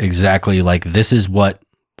modeling exactly like this is what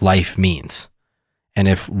life means. And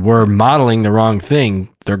if we're modeling the wrong thing,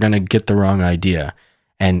 they're going to get the wrong idea.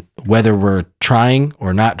 And whether we're trying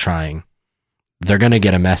or not trying, they're going to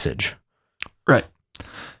get a message. Right.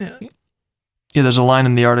 Yeah. there's a line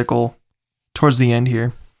in the article towards the end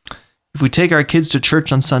here. If we take our kids to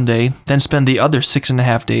church on Sunday, then spend the other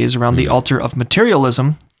 6.5 days around the altar of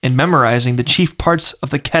materialism and memorizing the chief parts of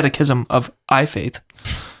the catechism of I-faith,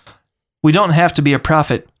 we don't have to be a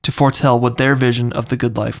prophet to foretell what their vision of the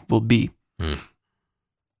good life will be.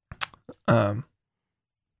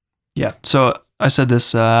 Yeah, so I said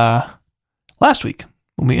this last week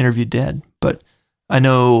when we interviewed Dad, but I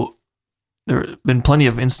know there have been plenty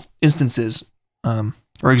of instances or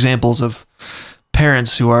examples of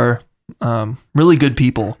parents who are really good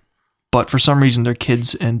people, but for some reason their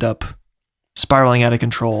kids end up spiraling out of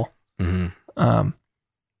control. And a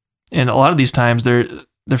lot of these times they're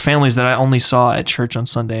families that I only saw at church on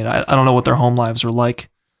Sunday, and I don't know what their home lives were like.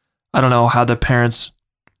 I don't know how the parents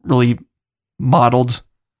really modeled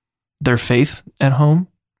their faith at home.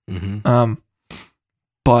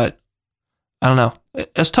 But I don't know.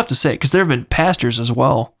 It's tough to say because there have been pastors as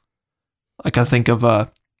well. Like I think of the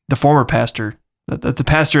former pastor, the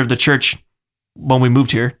pastor of the church when we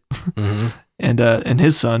moved here, and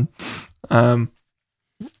his son.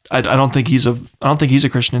 I don't think he's a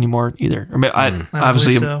Christian anymore either. I mean, I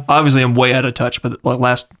obviously I'm way out of touch, but like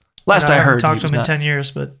last I heard, talked to him in 10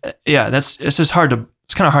 years, but yeah, it's just hard to.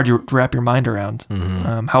 It's kind of hard to wrap your mind around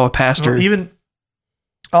how a pastor. Well, even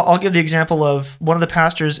I'll give the example of one of the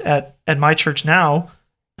pastors at my church now,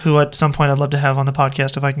 who at some point I'd love to have on the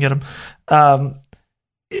podcast if I can get him.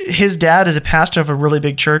 His dad is a pastor of a really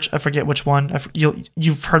big church. I forget which one.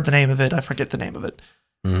 You've heard the name of it. I forget the name of it.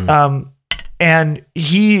 And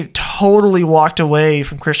he totally walked away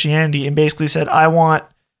from Christianity and basically said, I want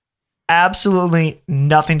absolutely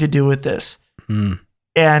nothing to do with this.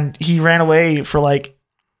 And he ran away for like,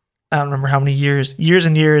 I don't remember how many years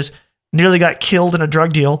and years, nearly got killed in a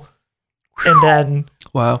drug deal. And then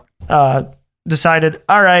decided,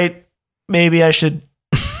 all right, maybe I should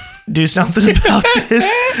do something about this.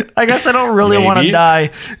 I guess I don't really want to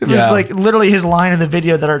die. It was like literally his line in the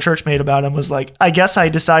video that our church made about him was like, I guess I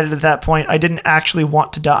decided at that point I didn't actually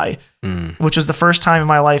want to die, which was the first time in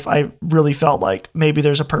my life I really felt like maybe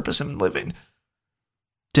there's a purpose in living.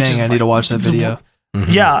 Dang, I need to watch that video.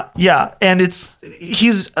 Yeah. And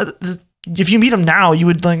he's if you meet him now, you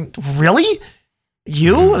would think, really?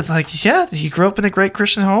 It's like, yeah, he grew up in a great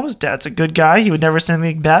Christian home. His dad's a good guy. He would never say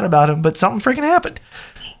anything bad about him, but something freaking happened.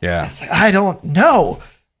 Yeah. It's like, I don't know.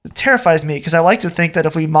 It terrifies me because I like to think that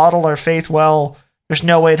if we model our faith well, there's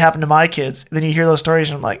no way it happened to my kids. Then you hear those stories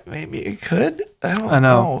and I'm like, maybe it could. I don't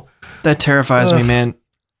know. That terrifies me, man.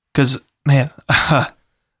 Because, man, I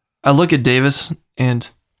look at Davis and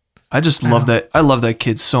I just love that. I love that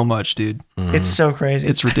kid so much, dude. It's so crazy.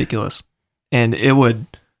 It's ridiculous. And it would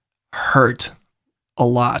hurt a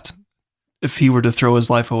lot if he were to throw his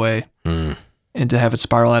life away and to have it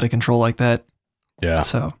spiral out of control like that. Yeah.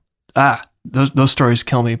 So, those stories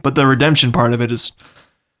kill me. But the redemption part of it is,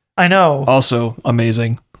 I know, also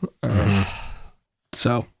amazing.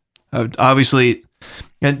 So, obviously,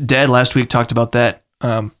 and Dad last week talked about that.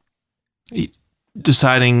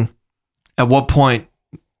 Deciding at what point,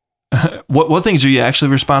 what things are you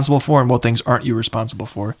actually responsible for, and what things aren't you responsible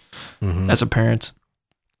for as a parent.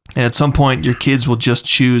 And at some point, your kids will just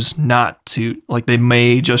choose not to, like they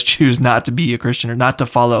may just choose not to be a Christian or not to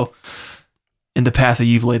follow in the path that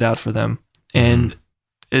you've laid out for them. And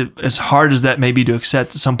as hard as that may be to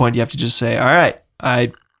accept, at some point you have to just say, all right,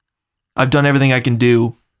 I've done everything I can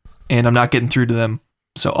do and I'm not getting through to them.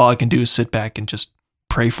 So all I can do is sit back and just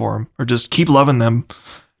pray for them or just keep loving them.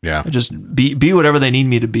 Yeah. Or just be whatever they need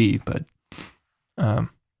me to be. But,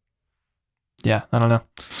 yeah, I don't know.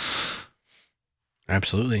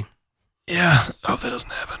 Absolutely. Yeah. I hope that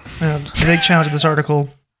doesn't happen. The big challenge of this article,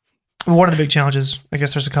 one of the big challenges, I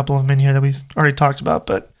guess there's a couple of them in here that we've already talked about,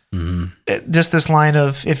 but just this line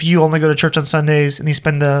of, if you only go to church on Sundays and you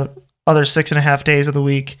spend the other 6.5 days of the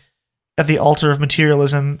week at the altar of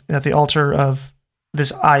materialism, at the altar of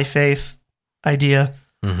this I-faith idea,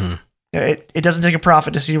 it doesn't take a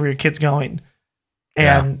prophet to see where your kid's going.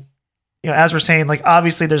 And, as we're saying, like,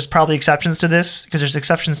 obviously there's probably exceptions to this because there's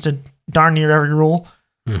exceptions to darn near every rule.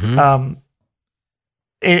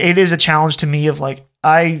 It is a challenge to me of like,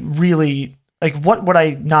 I really, like, what would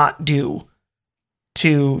I not do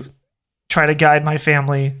to try to guide my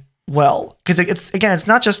family well? Because it's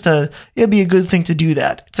not just it'd be a good thing to do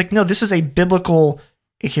that. It's like, no, this is a biblical,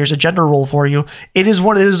 here's a gender role for you. It is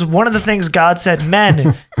one of the things God said,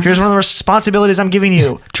 men, here's one of the responsibilities I'm giving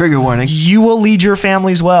you. Trigger warning. You will lead your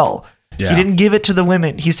families well. Yeah. He didn't give it to the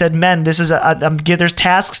women. He said, men, this is there's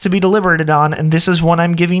tasks to be deliberated on, and this is one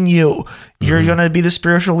I'm giving you. You're going to be the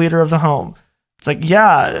spiritual leader of the home. It's like,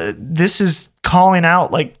 yeah, this is calling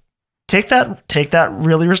out, like, take that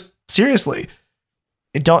really seriously.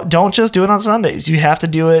 Don't just do it on Sundays. You have to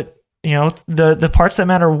do it. You know, the parts that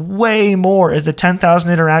matter way more is the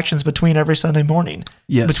 10,000 interactions between every Sunday morning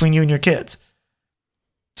between you and your kids.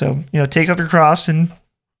 So, you know, take up your cross and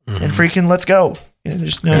freaking let's go. You know,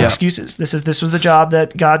 there's no excuses. This was the job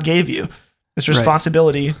that God gave you. This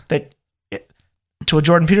responsibility that, to a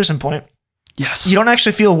Jordan Peterson point, you don't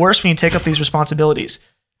actually feel worse when you take up these responsibilities.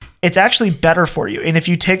 It's actually better for you. And if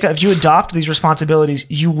you adopt these responsibilities,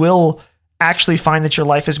 you will actually find that your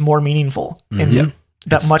life is more meaningful and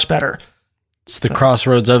much better. It's the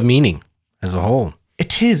crossroads of meaning as a whole.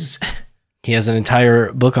 It is. He has an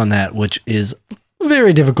entire book on that, which is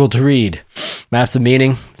very difficult to read. Maps of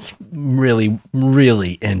Meaning. It's really,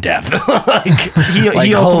 really in depth.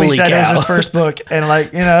 He openly said it was his first book, and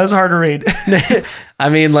it's hard to read. I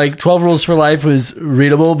mean, 12 Rules for Life was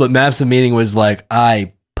readable, but Maps of Meaning was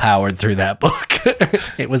I powered through that book.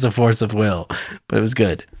 It was a force of will, but it was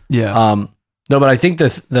good. Yeah. No, but I think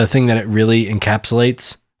the thing that it really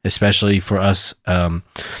encapsulates, especially for us,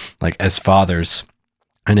 as fathers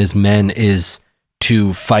and as men, is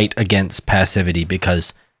to fight against passivity,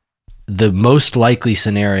 because the most likely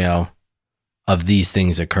scenario of these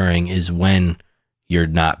things occurring is when you're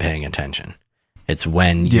not paying attention. It's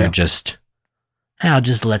when you're just, I'll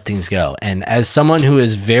just let things go. And as someone who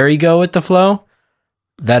is very go with the flow,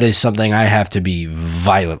 that is something I have to be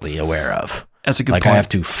violently aware of. That's a good point. I have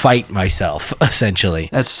to fight myself, essentially.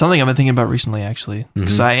 That's something I've been thinking about recently, actually,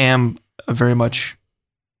 because I am very much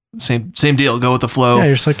same deal. Go with the flow. Yeah,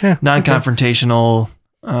 you're just non-confrontational.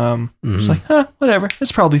 Just whatever.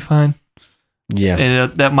 It's probably fine. Yeah,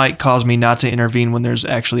 and that might cause me not to intervene when there's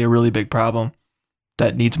actually a really big problem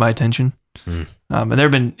that needs my attention. And there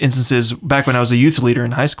have been instances back when I was a youth leader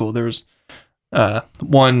in high school. There was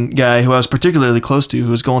one guy who I was particularly close to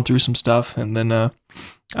who was going through some stuff, and then I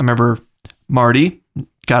remember Marty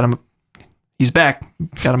got him. He's back.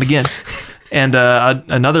 Got him again. And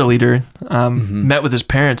another leader met with his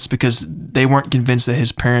parents because they weren't convinced that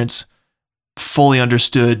his parents fully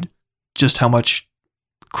understood just how much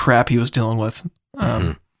crap he was dealing with.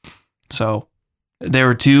 So they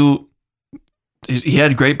were he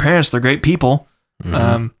had great parents. They're great people.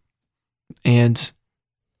 And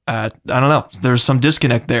I don't know. There's some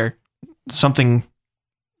disconnect there. Something,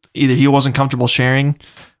 either he wasn't comfortable sharing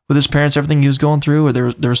with his parents everything he was going through, or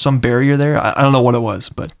there was some barrier there. I don't know what it was,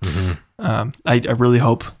 but I really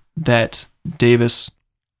hope that Davis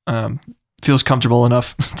feels comfortable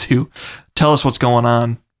enough to tell us what's going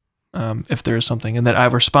on, if there is something, and that I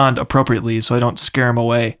respond appropriately so I don't scare him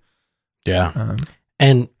away. Yeah.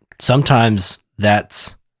 And sometimes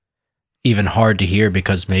that's even hard to hear,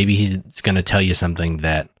 because maybe he's going to tell you something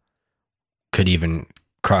that could even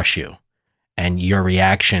crush you, and your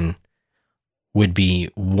reaction would be,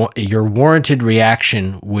 your warranted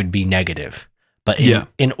reaction would be negative. But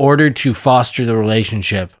in order to foster the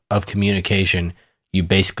relationship of communication, you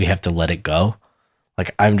basically have to let it go.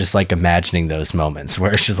 I'm just imagining those moments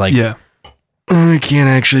where it's just I can't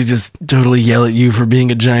actually just totally yell at you for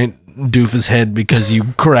being a giant doofus head because you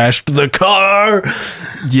crashed the car.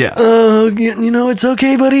 Yeah. It's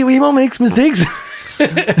okay, buddy. We all make mistakes.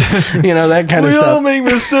 That kind of stuff. We all make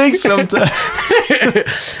mistakes sometimes.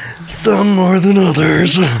 Some more than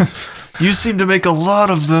others. You seem to make a lot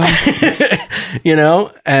of them.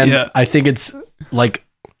 And I think it's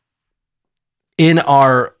in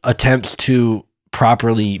our attempts to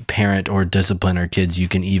properly parent or discipline our kids, you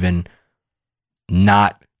can even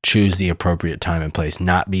not choose the appropriate time and place,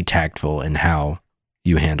 not be tactful in how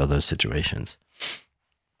you handle those situations.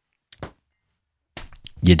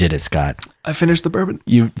 You did it, Scott. I finished the bourbon.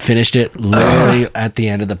 You finished it literally at the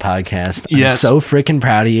end of the podcast. Yes. I'm so freaking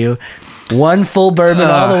proud of you. One full bourbon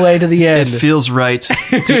all the way to the end. It feels right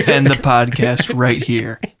to end the podcast right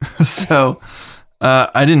here. So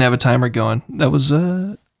I didn't have a timer going. That was,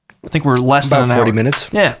 I think we're less about than an 40 hour. minutes.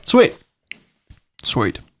 Yeah, sweet.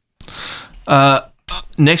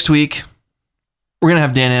 Next week, we're going to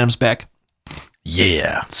have Dan Adams back.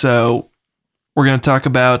 Yeah. So we're going to talk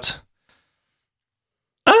about...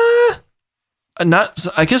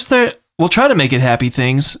 I guess we'll try to make it happy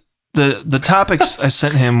things. The topics I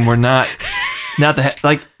sent him were not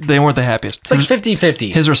they weren't the happiest. It's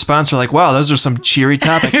 50-50. His response were wow, those are some cheery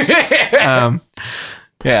topics.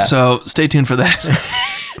 Yeah. So stay tuned for that.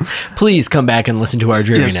 Please come back and listen to our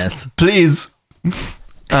dreariness. Yes, please.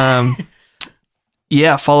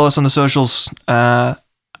 Yeah, follow us on the socials.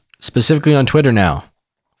 Specifically on Twitter now.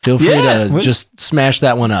 Feel free to just smash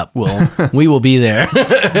that one up. We will be there.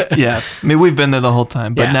 Yeah, I mean, we've been there the whole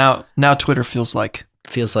time, but now Twitter feels like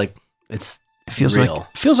it's feels real.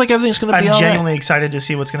 like everything's going to be I'm all genuinely right. excited to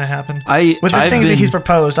see what's going to happen. With the I've things that been- he's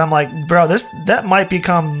proposed, I'm like, bro, that might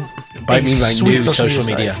become By me, my sweet new social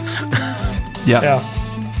site. media. Yeah.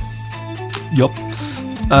 Yeah. Yup.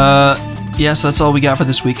 Yes, that's all we got for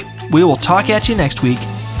this week. We will talk at you next week.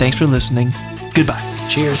 Thanks for listening. Goodbye.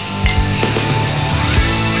 Cheers.